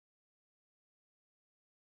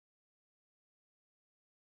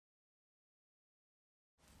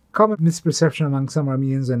Common misperception among some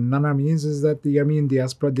Armenians and non-Armenians is that the Armenian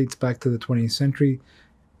diaspora dates back to the 20th century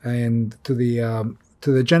and to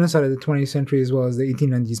the genocide of the 20th century as well as the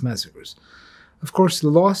 1890s massacres. Of course,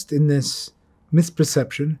 lost in this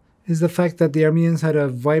misperception is the fact that the Armenians had a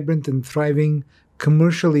vibrant and thriving,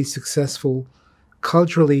 commercially successful,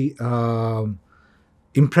 culturally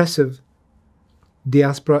impressive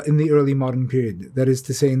diaspora in the early modern period. That is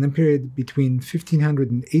to say, in the period between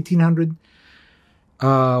 1500 and 1800,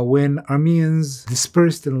 when Armenians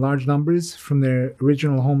dispersed in large numbers from their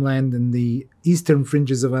original homeland in the eastern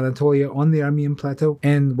fringes of Anatolia on the Armenian plateau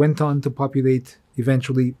and went on to populate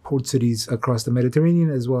eventually port cities across the Mediterranean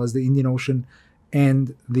as well as the Indian Ocean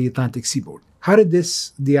and the Atlantic seaboard. How did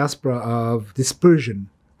this diaspora of dispersion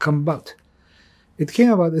come about? It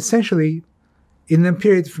came about essentially in the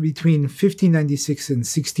period between 1596 and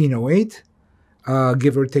 1608,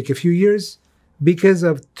 give or take a few years, because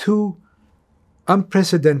of two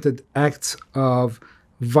unprecedented acts of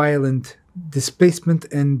violent displacement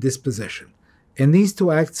and dispossession. And these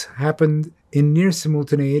two acts happened in near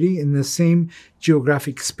simultaneity in the same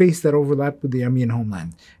geographic space that overlapped with the Armenian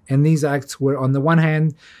homeland. And these acts were, on the one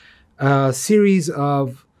hand, a series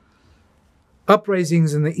of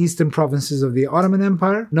uprisings in the eastern provinces of the Ottoman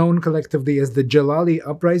Empire, known collectively as the Jalali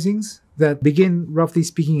uprisings, that begin, roughly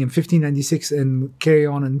speaking, in 1596 and carry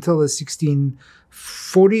on until the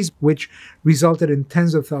 1640s, which resulted in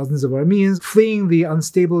tens of thousands of Armenians fleeing the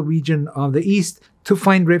unstable region of the east to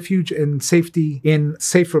find refuge and safety in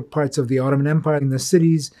safer parts of the Ottoman Empire, in the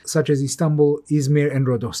cities such as Istanbul, Izmir, and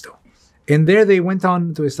Rodosto. And there they went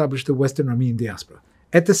on to establish the Western Armenian diaspora.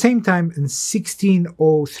 At the same time, in 1603,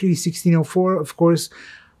 1604, of course,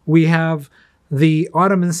 we have the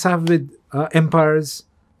Ottoman Safavid empires,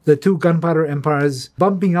 the two gunpowder empires,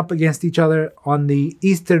 bumping up against each other on the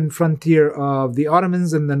eastern frontier of the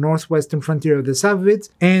Ottomans and the northwestern frontier of the Safavids,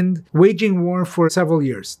 and waging war for several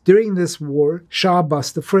years. During this war, Shah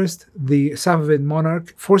Abbas I, the Safavid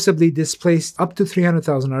monarch, forcibly displaced up to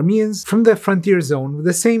 300,000 Armenians from the frontier zone,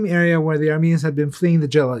 the same area where the Armenians had been fleeing the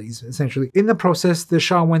Jalalis, essentially. In the process, the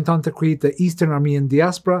Shah went on to create the Eastern Armenian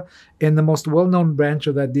diaspora, and the most well-known branch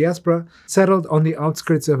of that diaspora settled on the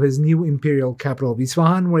outskirts of his new imperial capital of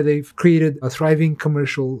Isfahan, where they've created a thriving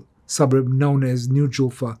commercial suburb known as New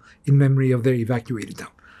Julfa in memory of their evacuated town.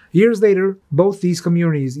 Years later, both these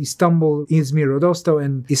communities, Istanbul, Izmir, Rodosto,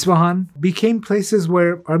 and Isfahan, became places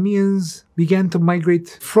where Armenians began to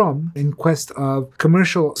migrate from in quest of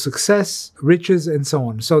commercial success, riches, and so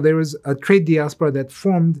on. So there was a trade diaspora that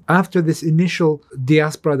formed after this initial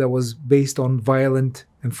diaspora that was based on violent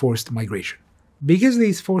and forced migration. Because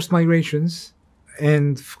these forced migrations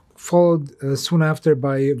and followed soon after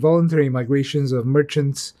by voluntary migrations of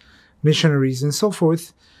merchants, missionaries, and so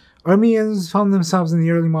forth, Armenians found themselves in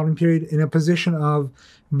the early modern period in a position of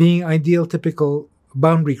being ideal, typical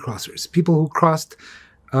boundary crossers, people who crossed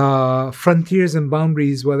frontiers and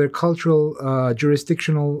boundaries, whether cultural,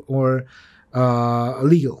 jurisdictional, or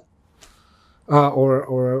legal,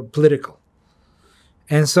 or political.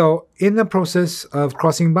 And so in the process of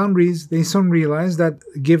crossing boundaries, they soon realized that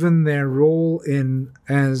given their role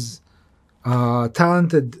as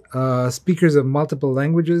talented speakers of multiple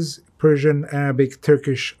languages, Persian, Arabic,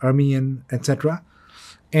 Turkish, Armenian, etc.,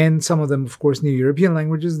 and some of them, of course, New European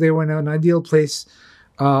languages, they were in an ideal place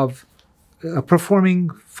of performing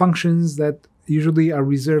functions that usually are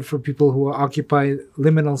reserved for people who occupy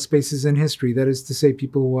liminal spaces in history. That is to say,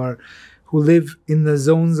 people who live in the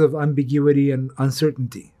zones of ambiguity and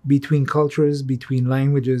uncertainty between cultures, between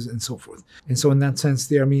languages, and so forth. And so in that sense,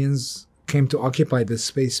 the Armenians came to occupy this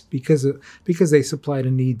space because they supplied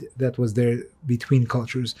a need that was there between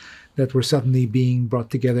cultures that were suddenly being brought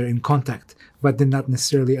together in contact, but did not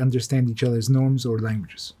necessarily understand each other's norms or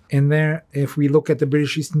languages. And there, if we look at the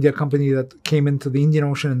British East India Company that came into the Indian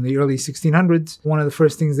Ocean in the early 1600s, one of the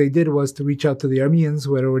first things they did was to reach out to the Armenians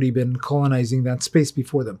who had already been colonizing that space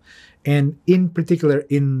before them. And in particular,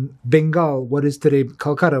 in Bengal, what is today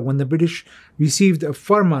Calcutta, when the British received a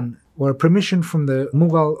farman, or permission from the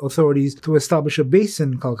Mughal authorities to establish a base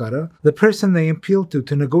in Calcutta, the person they appealed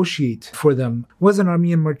to negotiate for them was an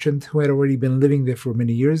Armenian merchant who had already been living there for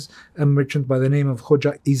many years, a merchant by the name of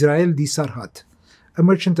Khoja Israel Di Sarhat, a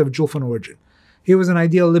merchant of Julfan origin. He was an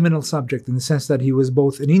ideal liminal subject in the sense that he was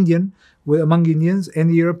both an Indian among Indians and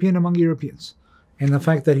a European among Europeans. And the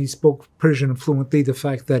fact that he spoke Persian fluently, the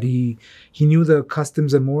fact that he knew the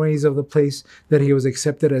customs and mores of the place, that he was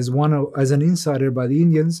accepted as an insider by the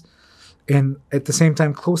Indians, and at the same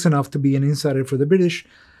time close enough to be an insider for the British,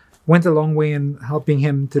 went a long way in helping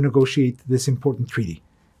him to negotiate this important treaty.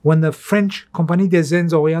 When the French Compagnie des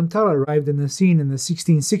Indes Orientales arrived in the scene in the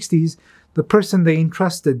 1660s, the person they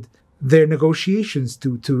entrusted their negotiations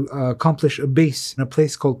to accomplish a base in a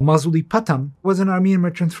place called Masulipatam was an Armenian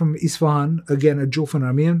merchant from Isfahan, again a Julfan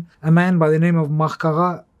Armenian, a man by the name of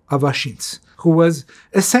Markara Avashins, who was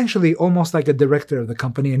essentially almost like a director of the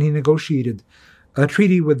company, and he negotiated a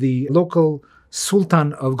treaty with the local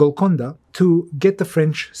Sultan of Golconda to get the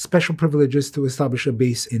French special privileges to establish a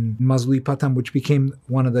base in Masulipatam, which became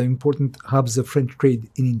one of the important hubs of French trade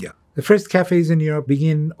in India. The first cafes in Europe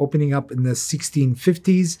begin opening up in the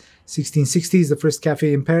 1650s, 1660s. The first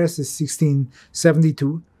cafe in Paris is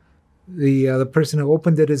 1672. The person who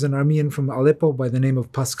opened it is an Armenian from Aleppo by the name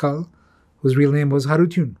of Pascal, whose real name was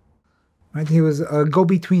Harutun. Right? He was a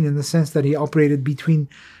go-between in the sense that he operated between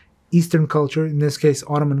Eastern culture, in this case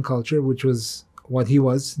Ottoman culture, which was what he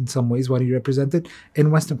was in some ways, what he represented, and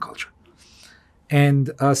Western culture.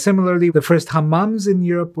 And similarly, the first hammams in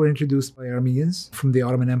Europe were introduced by Armenians from the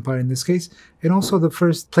Ottoman Empire in this case, and also the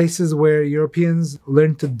first places where Europeans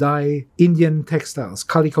learned to dye Indian textiles,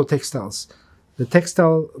 calico textiles. The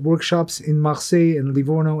textile workshops in Marseille and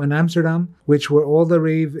Livorno and Amsterdam, which were all the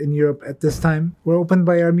rave in Europe at this time, were opened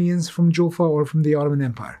by Armenians from Julfa or from the Ottoman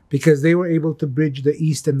Empire, because they were able to bridge the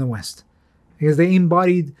East and the West. Because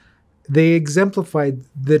they exemplified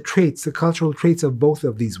the traits, the cultural traits of both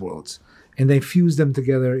of these worlds. And they fused them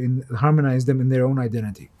together and harmonized them in their own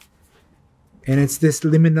identity. And it's this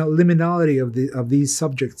liminality of these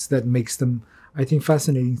subjects that makes them, I think,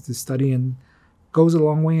 fascinating to study and goes a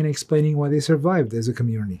long way in explaining why they survived as a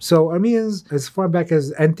community. So Armenians, as far back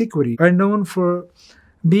as antiquity, are known for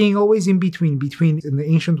being always in between in the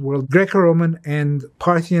ancient world, Greco-Roman and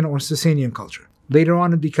Parthian or Sasanian culture. Later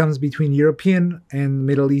on, it becomes between European and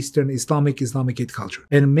Middle Eastern Islamicate culture.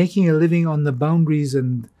 And making a living on the boundaries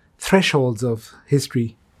and thresholds of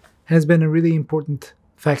history has been a really important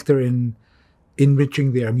factor in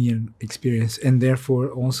enriching the Armenian experience, and therefore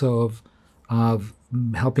also of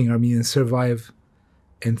helping Armenians survive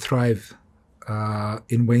and thrive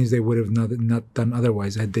in ways they would have not done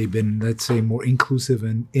otherwise had they been, let's say, more inclusive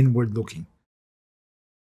and inward looking.